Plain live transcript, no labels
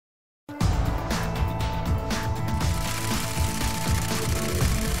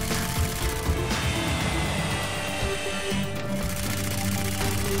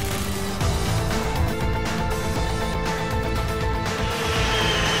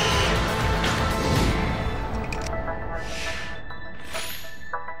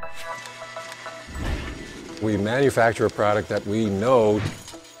We manufacture a product that we know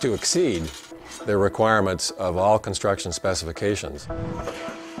to exceed the requirements of all construction specifications.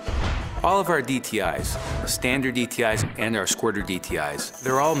 All of our DTIs, standard DTIs and our Squirter DTIs,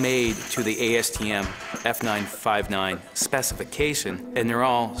 they're all made to the ASTM F959 specification, and they're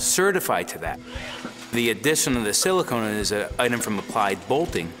all certified to that. The addition of the silicone is an item from Applied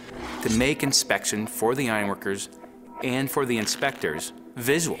Bolting to make inspection for the ironworkers and for the inspectors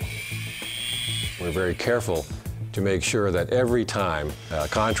visual. We're very careful to make sure that every time a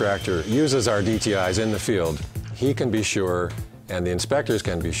contractor uses our DTIs in the field, he can be sure and the inspectors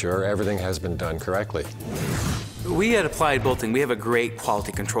can be sure everything has been done correctly. We at Applied Bolting, we have a great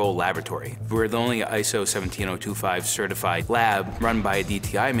quality control laboratory. We're the only ISO 17025 certified lab run by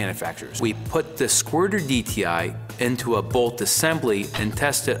DTI manufacturers. We put the Squirter DTI into a bolt assembly and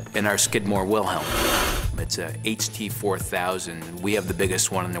test it in our Skidmore Wilhelm. It's a HT4000. We have the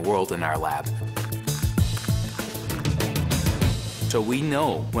biggest one in the world in our lab. So we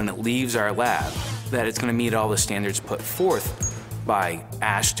know when it leaves our lab that it's going to meet all the standards put forth by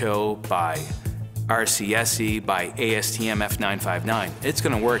AASHTO, by RCSE, by ASTM F959. It's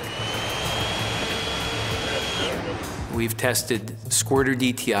going to work. We've tested Squirter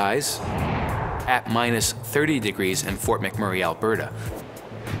DTIs at minus 30 degrees in Fort McMurray, Alberta,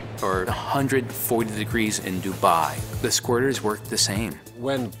 or 140 degrees in Dubai. The Squirters work the same.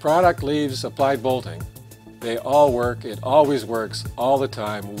 When product leaves Applied Bolting, they all work, it always works, all the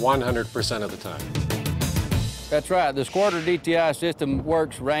time, 100% of the time. That's right, the Squirter DTI system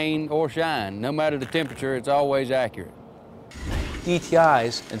works rain or shine. No matter the temperature, it's always accurate.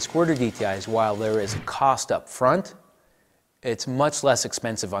 DTIs and Squirter DTIs, while there is a cost up front, it's much less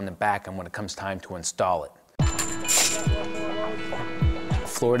expensive on the back end when it comes time to install it.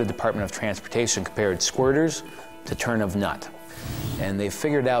 Florida Department of Transportation compared squirters to turn of nut. And they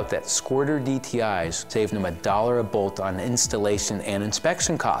figured out that Squirter DTIs saved them $1 a bolt on installation and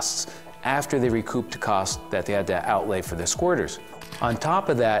inspection costs after they recouped the cost that they had to outlay for the squirters. On top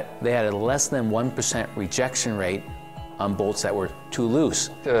of that, they had a less than 1% rejection rate on bolts that were too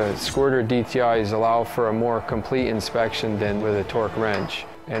loose. The Squirter DTIs allow for a more complete inspection than with a torque wrench.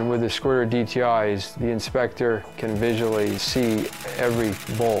 And with the Squirter DTIs, the inspector can visually see every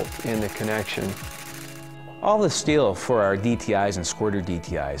bolt in the connection. All the steel for our DTIs and Squirter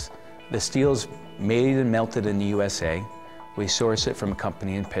DTIs, the steel's made and melted in the USA. We source it from a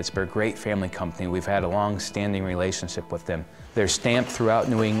company in Pittsburgh, great family company. We've had a long-standing relationship with them. They're stamped throughout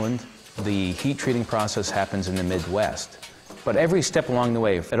New England. The heat treating process happens in the Midwest. But every step along the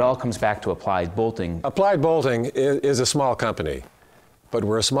way, it all comes back to Applied Bolting. Applied Bolting is a small company, but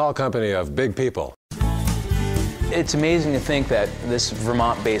we're a small company of big people. It's amazing to think that this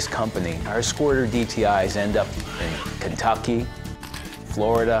Vermont-based company, our Squirter DTIs end up in Kentucky,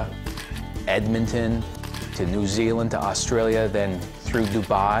 Florida, Edmonton, to New Zealand, to Australia, then through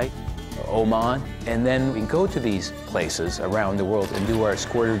Dubai, Oman, and then we go to these places around the world and do our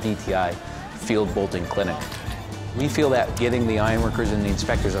Squirter DTI field bolting clinic. We feel that getting the ironworkers and the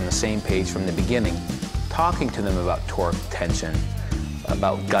inspectors on the same page from the beginning, talking to them about torque tension,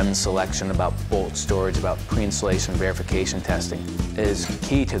 about gun selection, about bolt storage, about pre-installation verification testing is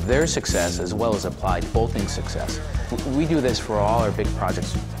key to their success as well as Applied Bolting success. We do this for all our big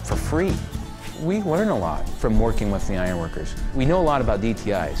projects for free. We learn a lot from working with the ironworkers. We know a lot about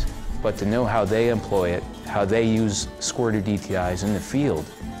DTIs, but to know how they employ it, how they use Squirter DTIs in the field,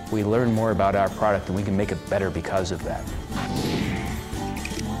 we learn more about our product and we can make it better because of that.